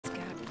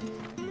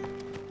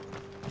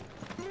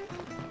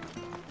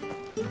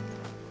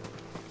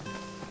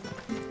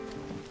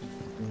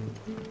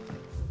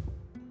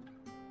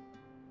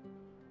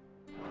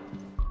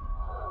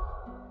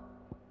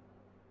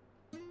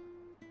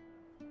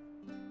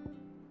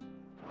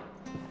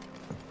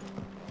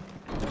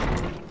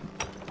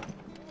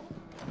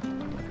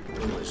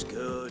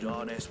good,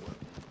 honest work.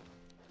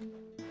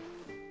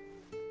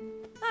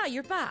 Ah,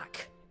 you're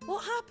back.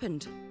 What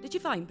happened? Did you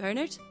find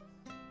Bernard?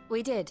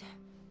 We did.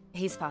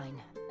 He's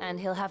fine, and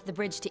he'll have the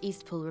bridge to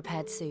Eastpool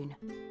repaired soon.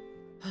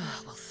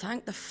 Well,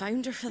 thank the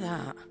Founder for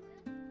that.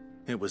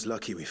 It was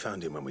lucky we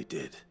found him when we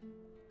did.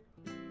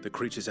 The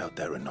creatures out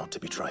there are not to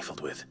be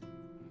trifled with.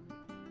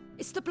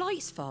 It's the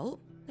Blight's fault.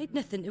 They'd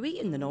nothing to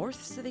eat in the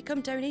north, so they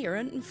come down here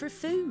hunting for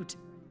food.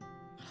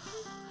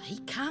 He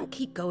can't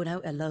keep going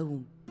out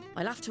alone.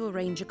 I'll have to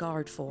arrange a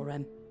guard for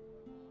him.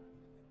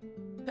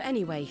 But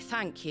anyway,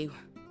 thank you.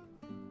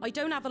 I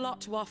don't have a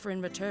lot to offer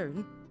in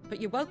return,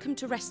 but you're welcome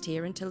to rest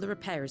here until the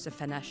repairs are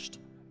finished.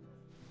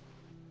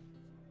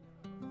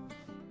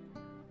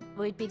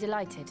 We'd be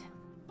delighted.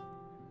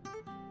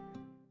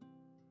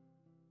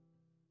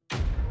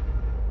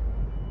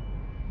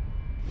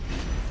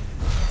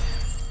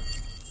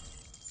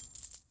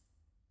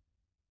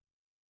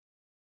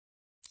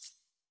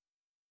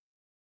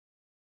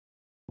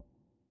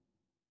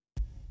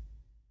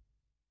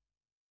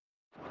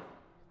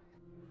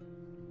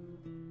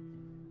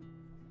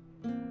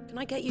 Can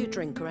I get you a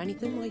drink or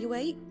anything while you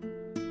wait?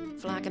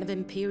 Flagon of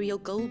Imperial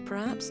Gold,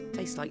 perhaps?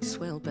 Tastes like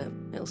swill, but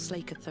it'll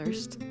slake a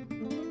thirst.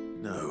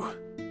 No,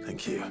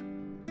 thank you.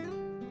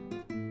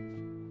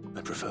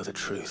 I prefer the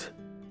truth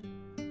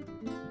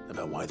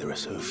about why there are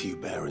so few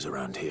bearers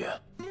around here.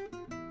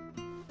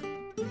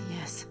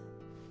 Yes.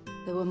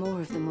 There were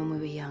more of them when we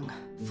were young.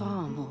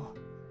 Far more.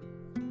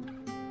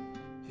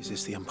 Is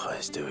this the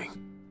Empire's doing?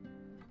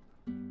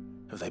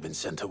 Have they been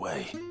sent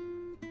away?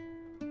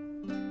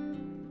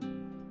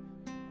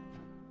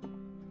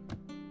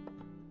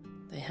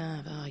 They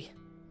have, aye.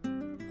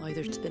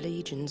 Either to the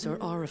Legions or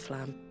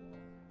Oriflamme.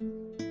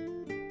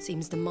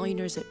 Seems the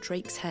miners at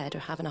Drake's Head are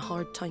having a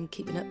hard time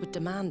keeping up with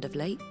demand of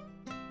late,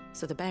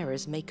 so the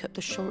bearers make up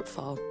the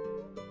shortfall.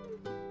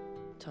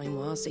 Time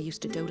was they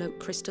used to dole out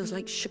crystals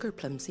like sugar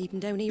plums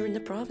even down here in the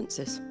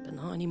provinces, but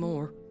not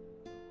anymore.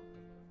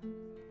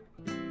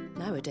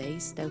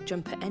 Nowadays, they'll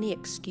jump at any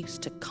excuse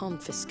to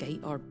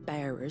confiscate our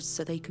bearers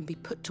so they can be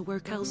put to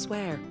work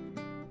elsewhere.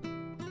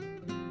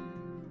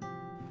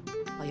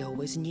 I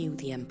always knew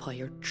the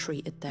Empire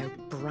treated their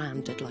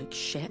branded like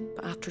shit,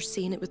 but after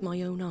seeing it with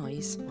my own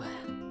eyes, well...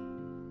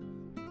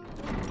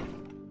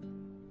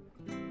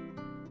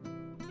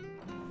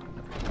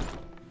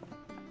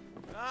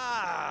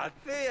 Ah,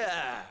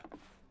 Thea!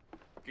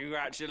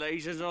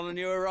 Congratulations on the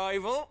new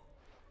arrival.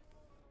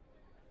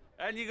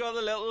 And you got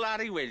the little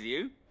laddie with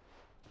you?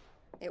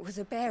 It was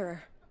a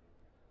bearer.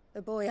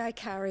 The boy I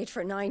carried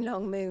for 9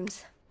 long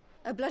moons.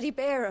 A bloody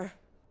bearer.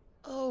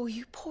 Oh,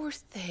 you poor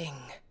thing.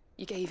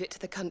 You gave it to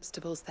the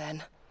constables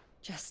then?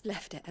 Just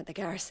left it at the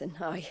garrison,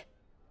 aye.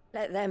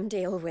 Let them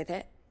deal with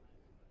it.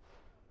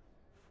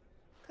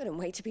 Couldn't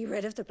wait to be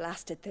rid of the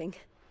blasted thing.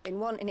 Been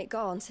wanting it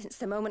gone since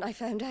the moment I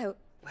found out.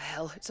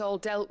 Well, it's all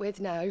dealt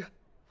with now.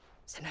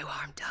 So no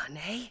harm done,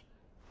 eh?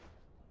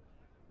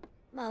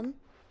 Mum,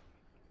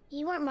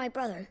 you weren't my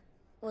brother,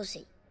 was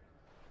he?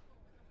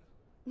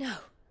 No.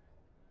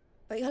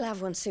 But you'll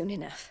have one soon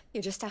enough.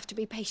 You just have to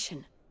be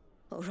patient.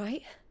 All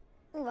right?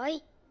 All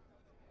right.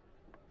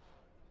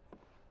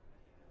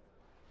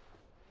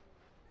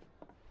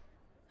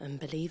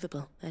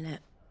 Unbelievable, innit?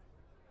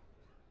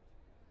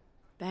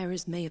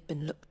 Bearers may have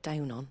been looked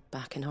down on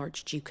back in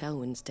Archduke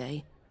Elwin's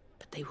day,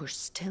 but they were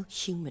still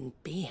human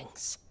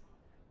beings.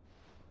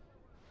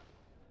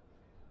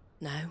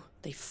 Now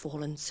they've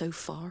fallen so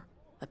far,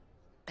 a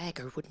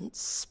beggar wouldn't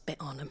spit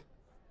on them.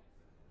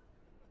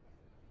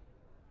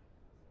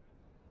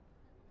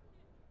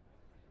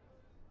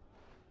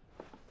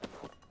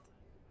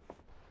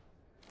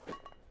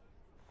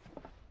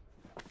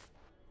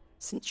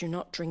 Since you're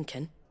not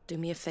drinking, do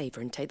me a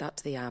favour and take that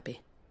to the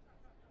Abbey.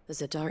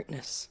 There's a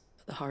darkness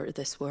at the heart of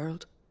this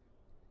world,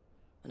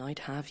 and I'd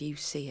have you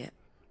see it.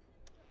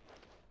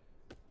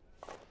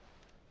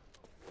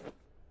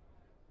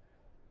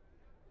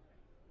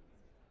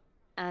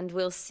 And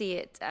we'll see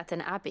it at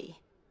an abbey.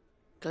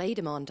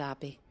 Glademond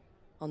Abbey,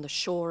 on the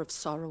shore of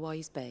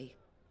Sorrowwise Bay.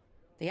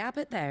 The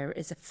abbot there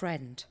is a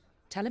friend.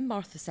 Tell him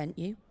Martha sent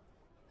you,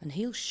 and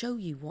he'll show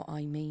you what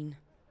I mean.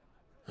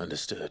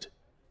 Understood.